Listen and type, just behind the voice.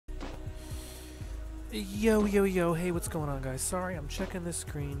Yo, yo, yo, hey, what's going on, guys? Sorry, I'm checking this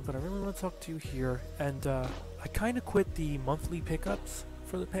screen, but I really want to talk to you here. And I kind of quit the monthly pickups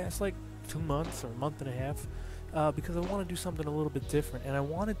for the past, like, 2 months or a month and a half because I want to do something a little bit different. And I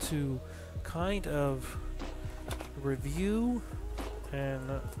wanted to kind of review and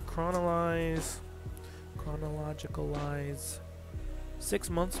chronologicalize 6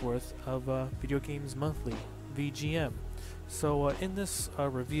 months worth of Video Games Monthly, VGM. So in this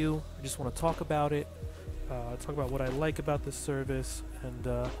review, I just want to talk about it, talk about what I like about this service,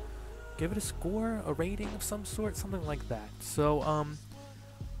 and give it a score, a rating of some sort, something like that. So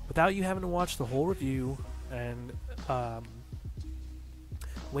without you having to watch the whole review and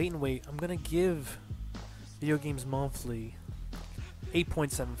wait, I'm going to give Video Games Monthly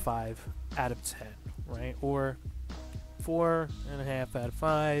 8.75 out of 10, right? Or 4.5 out of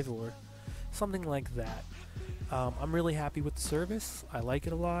 5, or something like that. I'm really happy with the service. I like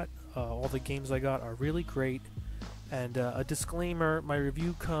it a lot. All the games I got are really great. And a disclaimer, my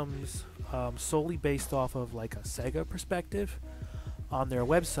review comes solely based off of like a Sega perspective. On their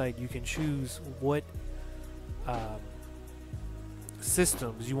website, you can choose what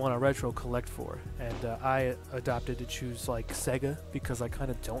systems you want to retro collect for. And I adopted to choose like Sega because I kind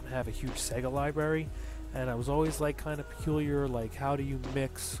of don't have a huge Sega library. And I was always like kind of peculiar, like how do you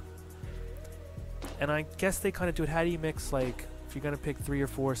mix. And I guess they kind of do it. How do you mix, like, if you're going to pick 3 or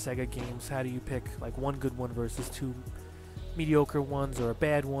 4 Sega games, how do you pick, like, one good one versus 2 mediocre ones, or a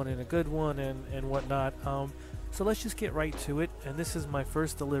bad one and a good one, and whatnot. So let's just get right to it. And this is my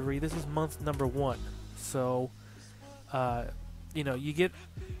first delivery. This is month number 1. So, you know, you get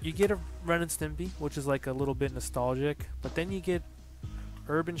a Ren and Stimpy, which is, like, a little bit nostalgic. But then you get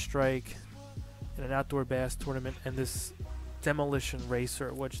Urban Strike and an Outdoor Bass Tournament and this Demolition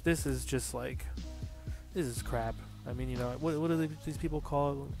Racer, which this is just, like... This is crap. I mean, you know, what do these people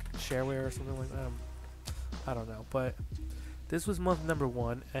call it? Shareware or something like that? I don't know. But this was month number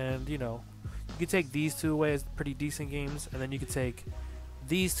 1, and, you know, you could take these 2 away as pretty decent games, and then you could take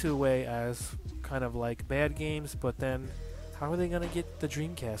these 2 away as kind of like bad games, but then how are they going to get the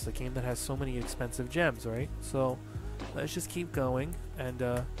Dreamcast, a game that has so many expensive gems, right? So let's just keep going. And,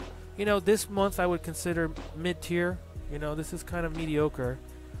 you know, this month I would consider mid-tier. You know, this is kind of mediocre.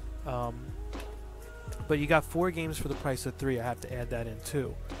 But you got 4 games for the price of 3. I have to add that in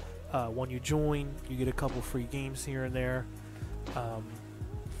too. When you join, you get a couple free games here and there.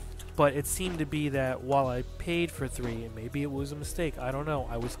 But it seemed to be that while I paid for 3, and maybe it was a mistake, I don't know,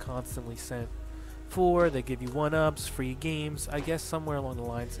 I was constantly sent 4. They give you 1-ups, free games, I guess somewhere along the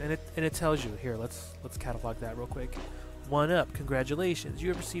lines. And it tells you here. Let's catalog that real quick. 1-up, congratulations, you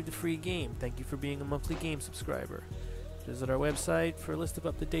have received a free game. Thank you for being a monthly game subscriber. Visit our website for a list of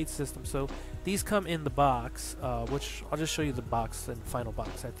up-to-date systems. So these come in the box, which I'll just show you the box and final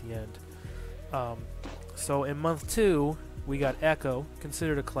box at the end. So in month 2, we got Echo,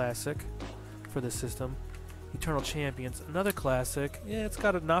 considered a classic for the system. Eternal Champions, another classic. Yeah, it's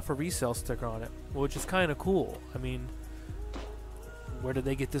got a not-for-resale sticker on it, which is kind of cool. I mean, where did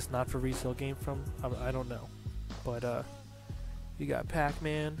they get this not-for-resale game from? I don't know. But you got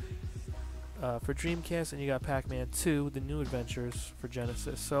Pac-Man for Dreamcast, and you got Pac-Man 2, The New Adventures for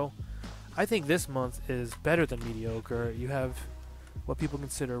Genesis. So I think this month is better than mediocre. You have what people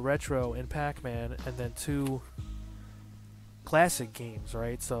consider retro in Pac-Man, and then 2 classic games,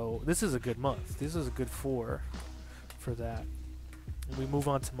 right? So this is a good month. This is a good 4 for that. And we move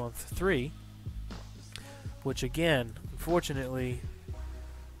on to month 3, which again, unfortunately,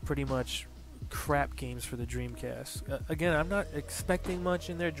 pretty much crap games for the Dreamcast. Again, I'm not expecting much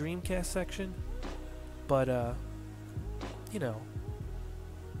in their Dreamcast section, but you know,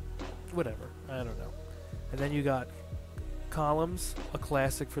 whatever. I don't know. And then you got Columns, a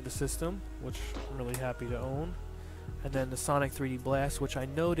classic for the system, which I'm really happy to own. And then the Sonic 3D Blast, which I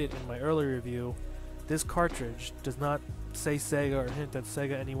noted in my earlier review. This cartridge does not say Sega or hint at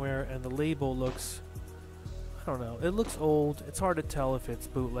Sega anywhere, and the label looks, I don't know, it looks old. It's hard to tell if it's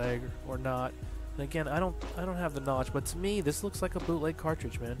bootleg or not. And again, I don't have the knowledge, but to me, this looks like a bootleg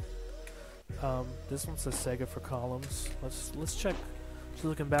cartridge, man. This one says Sega for Columns. Let's check. Just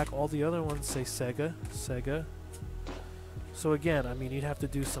looking back, all the other ones say Sega. So again, I mean, you'd have to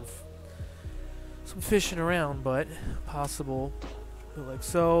do some fishing around, but possible. Like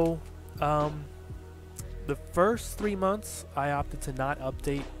so, the first 3 months, I opted to not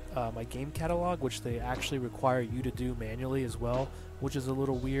update my game catalog, which they actually require you to do manually as well, which is a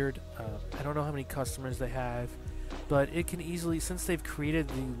little weird. I don't know how many customers they have, but it can easily, since they've created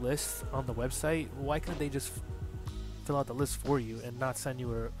the list on the website, why can't they just fill out the list for you and not send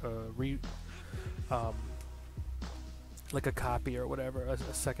you like a copy or whatever, a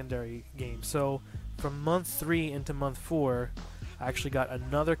secondary game. So from month 3 into month 4, I actually got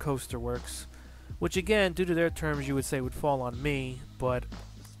another Coaster Works, which again, due to their terms, you would say would fall on me, but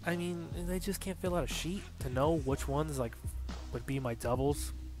I mean, they just can't fill out a sheet to know which ones like would be my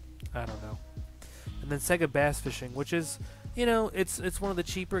doubles. I don't know. And then Sega Bass Fishing, which is, you know, it's one of the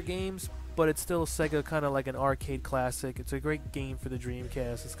cheaper games, but it's still Sega, kind of like an arcade classic. It's a great game for the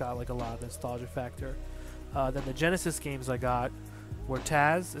Dreamcast. It's got like a lot of nostalgia factor. Then the Genesis games I got were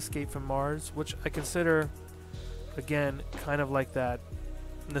Taz, Escape from Mars, which I consider, again, kind of like that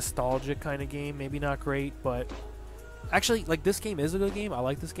nostalgic kind of game. Maybe not great, but actually, like, this game is a good game. I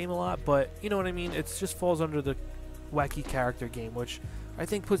like this game a lot, but you know what I mean? It just falls under the wacky character game, which I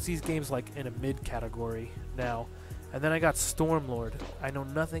think puts these games like in a mid category now. And then I got Stormlord. I know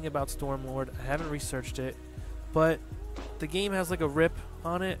nothing about Stormlord. I haven't researched it, but the game has like a rip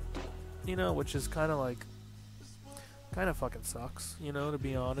on it, you know, which is kind of fucking sucks, you know, to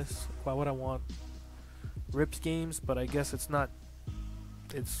be honest. Why would I want rips games? But I guess it's not,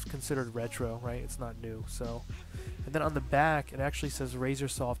 it's considered retro, right? It's not new. So, and then on the back it actually says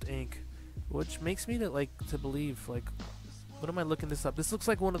Razorsoft Inc., which makes me to believe, like, what am I looking this up? This looks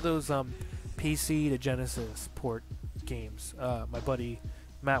like one of those PC to Genesis port games. My buddy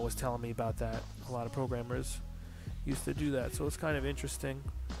Matt was telling me about that. A lot of programmers used to do that, so it's kind of interesting.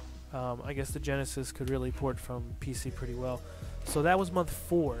 I guess the Genesis could really port from PC pretty well. So that was month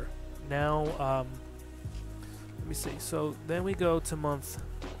 4. Now, let me see. So then we go to month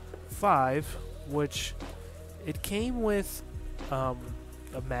 5, which it came with a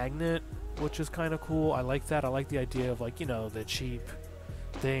magnet, which is kind of cool. I like that. I like the idea of, like, you know, the cheap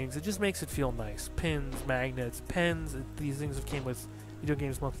things. It just makes it feel nice. Pins, magnets, pens. These things have came with Video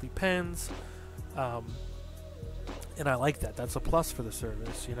Games Monthly pens. And I like that. That's a plus for the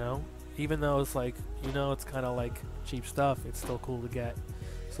service, you know? Even though it's like, you know, it's kind of like cheap stuff, it's still cool to get.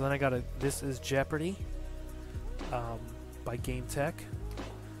 So then I got This Is Jeopardy! By Game Tech.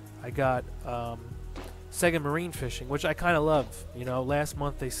 I got Sega Marine Fishing, which I kind of love. You know, last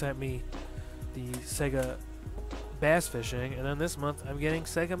month they sent me the Sega Bass Fishing, and then this month I'm getting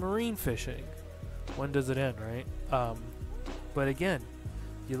Sega Marine Fishing. When does it end, right? But again,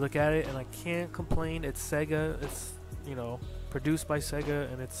 you look at it and I can't complain. It's Sega. It's, you know, produced by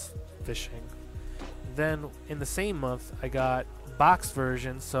Sega, and it's fishing. Then in the same month I got box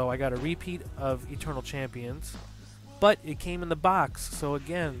version, so I got a repeat of Eternal Champions, but it came in the box. So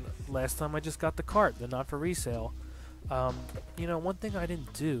again, last time I just got the cart, they're not for resale. You know, one thing I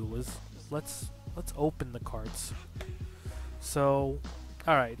didn't do was let's open the carts. So,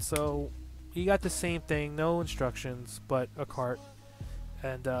 alright, so you got the same thing, no instructions, but a cart.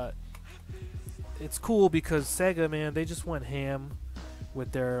 And it's cool because Sega, man, they just went ham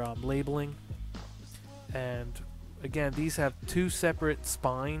with their labeling. And again, these have 2 separate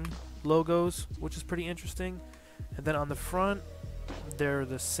spine logos, which is pretty interesting. And then on the front, they're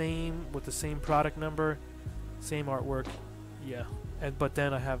the same, with the same product number, same artwork. Yeah. But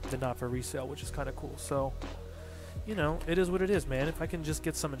then I have the not for resale, which is kind of cool. So, you know, it is what it is, man. If I can just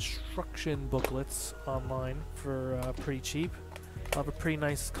get some instruction booklets online for pretty cheap, I'll have a pretty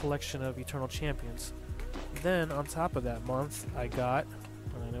nice collection of Eternal Champions. Then, on top of that month, I got,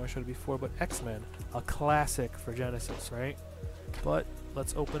 I know I showed it before, but X-Men, a classic for Genesis, right? But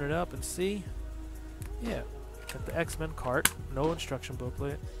let's open it up and see. Yeah, got the X-Men cart, no instruction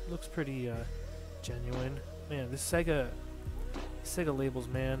booklet. Looks pretty genuine. Man, this Sega labels,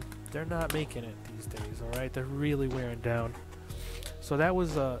 man, they're not making it these days, alright? They're really wearing down. So that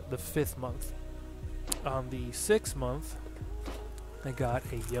was the 5th month. On the 6th month, I got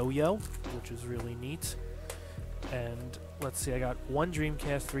a yo-yo, which is really neat. And let's see, I got 1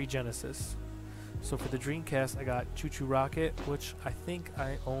 Dreamcast, 3 Genesis. So for the Dreamcast, I got Choo Choo Rocket, which I think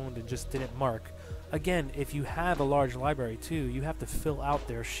I owned and just didn't mark. Again, if you have a large library too, you have to fill out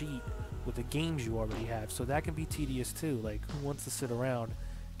their sheet with the games you already have. So that can be tedious too. Like, who wants to sit around,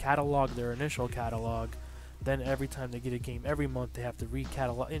 catalog their initial catalog, then every time they get a game every month they have to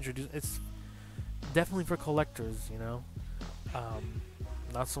recatalog, introduce. It's definitely for collectors, you know.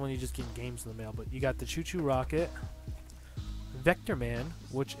 Not someone you just get games in the mail. But you got the Choo Choo Rocket, Vector Man,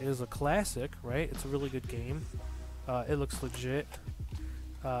 which is a classic, right? It's a really good game. It looks legit.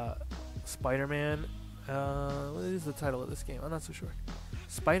 Spider-Man. What is the title of this game? I'm not so sure.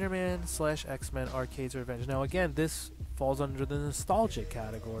 Spider-Man / X-Men Arcades Revenge. Now again, this falls under the nostalgic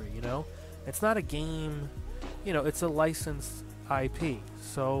category, you know? It's not a game, you know, it's a licensed IP.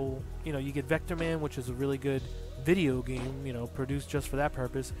 So, you know, you get Vector Man, which is a really good video game, you know, produced just for that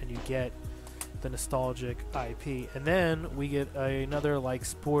purpose, and you get the nostalgic IP. And then we get another, like,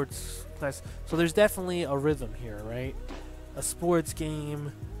 sports class. So there's definitely a rhythm here, right? a sports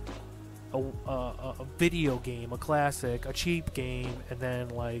game, a video game, a classic, a cheap game, and then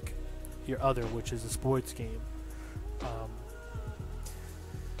like your other, which is a sports game. But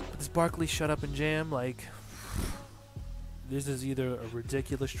this Barkley Shut Up and Jam, like, this is either a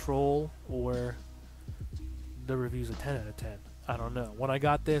ridiculous troll or the review's a 10 out of 10. I don't know. When I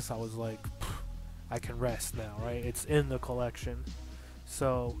got this, I was like, I can rest now, right? It's in the collection.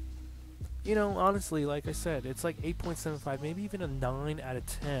 So, you know, honestly, like I said, it's like 8.75, maybe even a 9 out of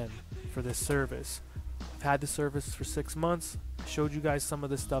 10 for this service. I've had the service for 6 months. I showed you guys some of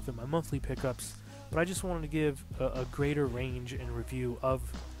this stuff in my monthly pickups, but I just wanted to give a greater range and review of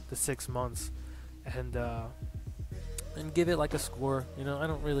the 6 months and give it like a score. You know, I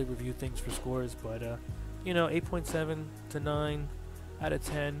don't really review things for scores, but you know, 8.7 to 9 out of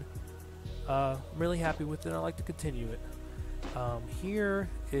 10. I'm really happy with it. I'd like to continue it. Here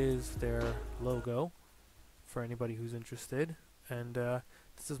is their logo for anybody who's interested, and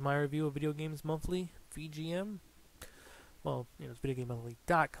this is my review of Video Games Monthly, VGM. Well, you know, it's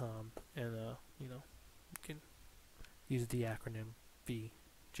videogamemonthly.com, and you know, you can use the acronym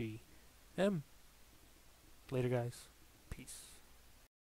VGM. Later, guys. Peace.